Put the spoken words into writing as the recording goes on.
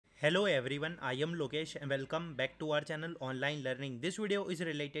Hello everyone, I am Lokesh and welcome back to our channel Online Learning. This video is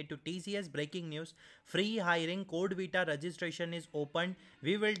related to TCS breaking news. Free hiring Codevita registration is open.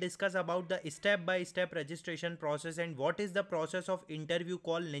 We will discuss about the step-by-step registration process and what is the process of interview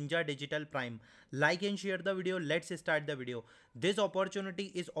call Ninja Digital Prime. Like and share the video. Let's start the video. This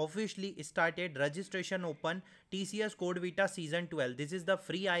opportunity is officially started. Registration open. TCS Codevita season 12. This is the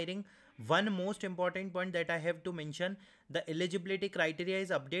free hiring. One most important point that I have to mention, the eligibility criteria is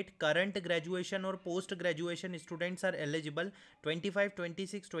update. Current graduation or post graduation students are eligible. 25,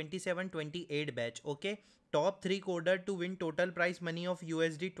 26, 27, 28 batch. Okay. Top 3 coder to win total prize money of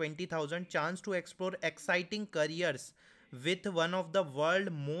USD 20,000. Chance to explore exciting careers with one of the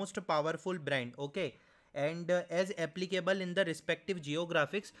world most powerful brand. Okay, and as applicable in the respective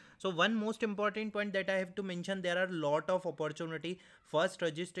geographics. So one most important point that I have to mention, there are lot of opportunity. First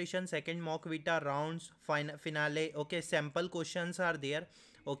registration, second mock vita rounds, finale. Okay, sample questions are there.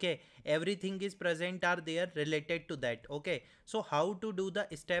 Okay, everything is present are there related to that. Okay, so how to do the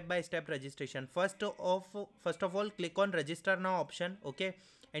step by step registration? First of all, click on register now option. Okay,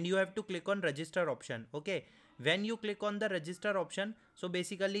 and you have to click on register option. Okay, when you click on the register option, so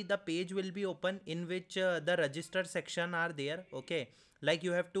basically the page will be open in which the register section are there. Okay, like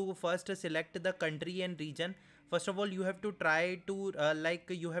you have to first select the country and region. First of all, you have to try to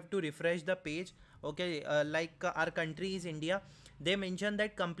you have to refresh the page. Okay, our country is India. They mention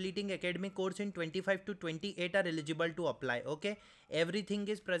that completing academic course in 25 to 28 are eligible to apply. Okay, everything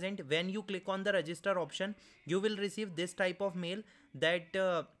is present. When you click on the register option, you will receive this type of mail that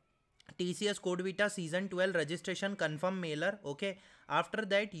TCS Codevita season 12 registration confirm mailer. Okay, after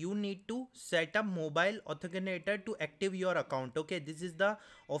that you need to set up mobile authenticator to active your account. Okay, this is the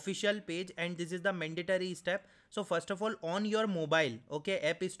official page and this is the mandatory step. So first of all, on your mobile, okay,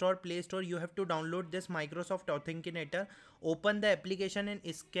 App Store, Play Store, you have to download this Microsoft Authenticator. Open the application and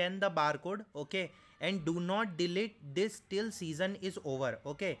scan the barcode. Okay, and do not delete this till season is over.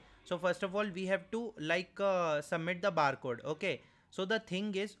 Okay, so first of all we have to submit the barcode. Okay, so the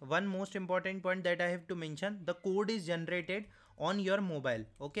thing is, one most important point that I have to mention, the code is generated on your mobile.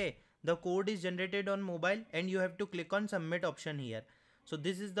 Okay, the code is generated on mobile and you have to click on submit option here. So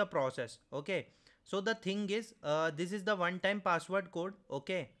this is the process. Okay, so the thing is, this is the one time password code.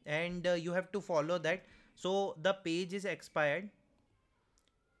 Okay, and you have to follow that. So the page is expired.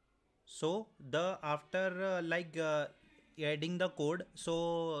 So the after adding the code,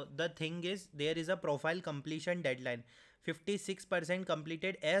 so the thing is, there is a profile completion deadline. 56%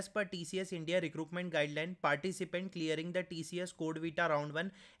 completed as per TCS India Recruitment Guideline. Participant clearing the TCS Codevita round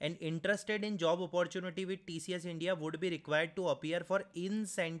 1 and interested in job opportunity with TCS India would be required to appear for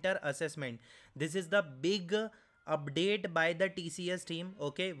in-center assessment. This is the big update by the TCS team.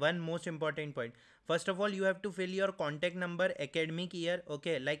 Okay, one most important point. First of all, you have to fill your contact number, academic year.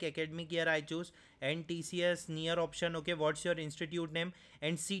 Okay, like academic year I choose, and TCS near option. Okay, what's your institute name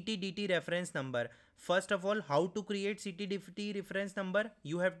and CTDT reference number. First of all, how to create CTDT reference number?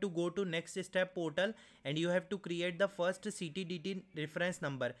 You have to go to next step portal and you have to create the first CTDT reference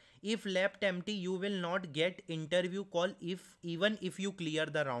number. If left empty, you will not get interview call even if you clear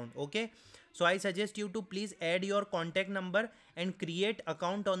the round. Okay, so I suggest you to please add your contact number and create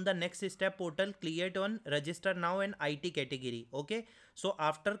account on the next step portal. Create on register now and IT category. Okay, so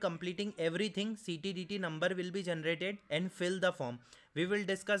after completing everything, CTDT number will be generated and fill the form. We will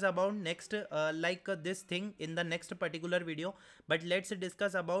discuss about next this thing in the next particular video, but let's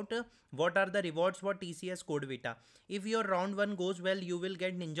discuss about what are the rewards for TCS Codevita. If your round 1 goes well, you will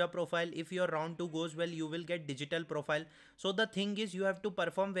get ninja profile. If your round 2 goes well, you will get digital profile. So the thing is, you have to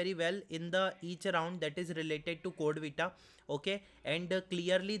perform very well in the each round that is related to Codevita. Okay, and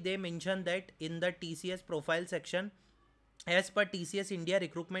clearly they mention that in the TCS profile section, as per TCS India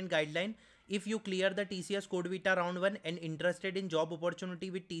Recruitment Guideline, if you clear the TCS Codevita round 1 and interested in job opportunity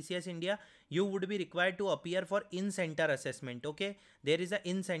with TCS India, you would be required to appear for in-center assessment. Okay, there is a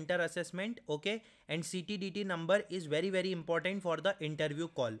in-center assessment. Okay, and CTDT number is very important for the interview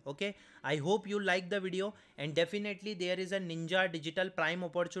call. Okay, I hope you like the video, and definitely there is a Ninja Digital Prime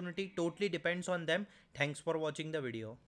opportunity. Totally depends on them. Thanks for watching the video.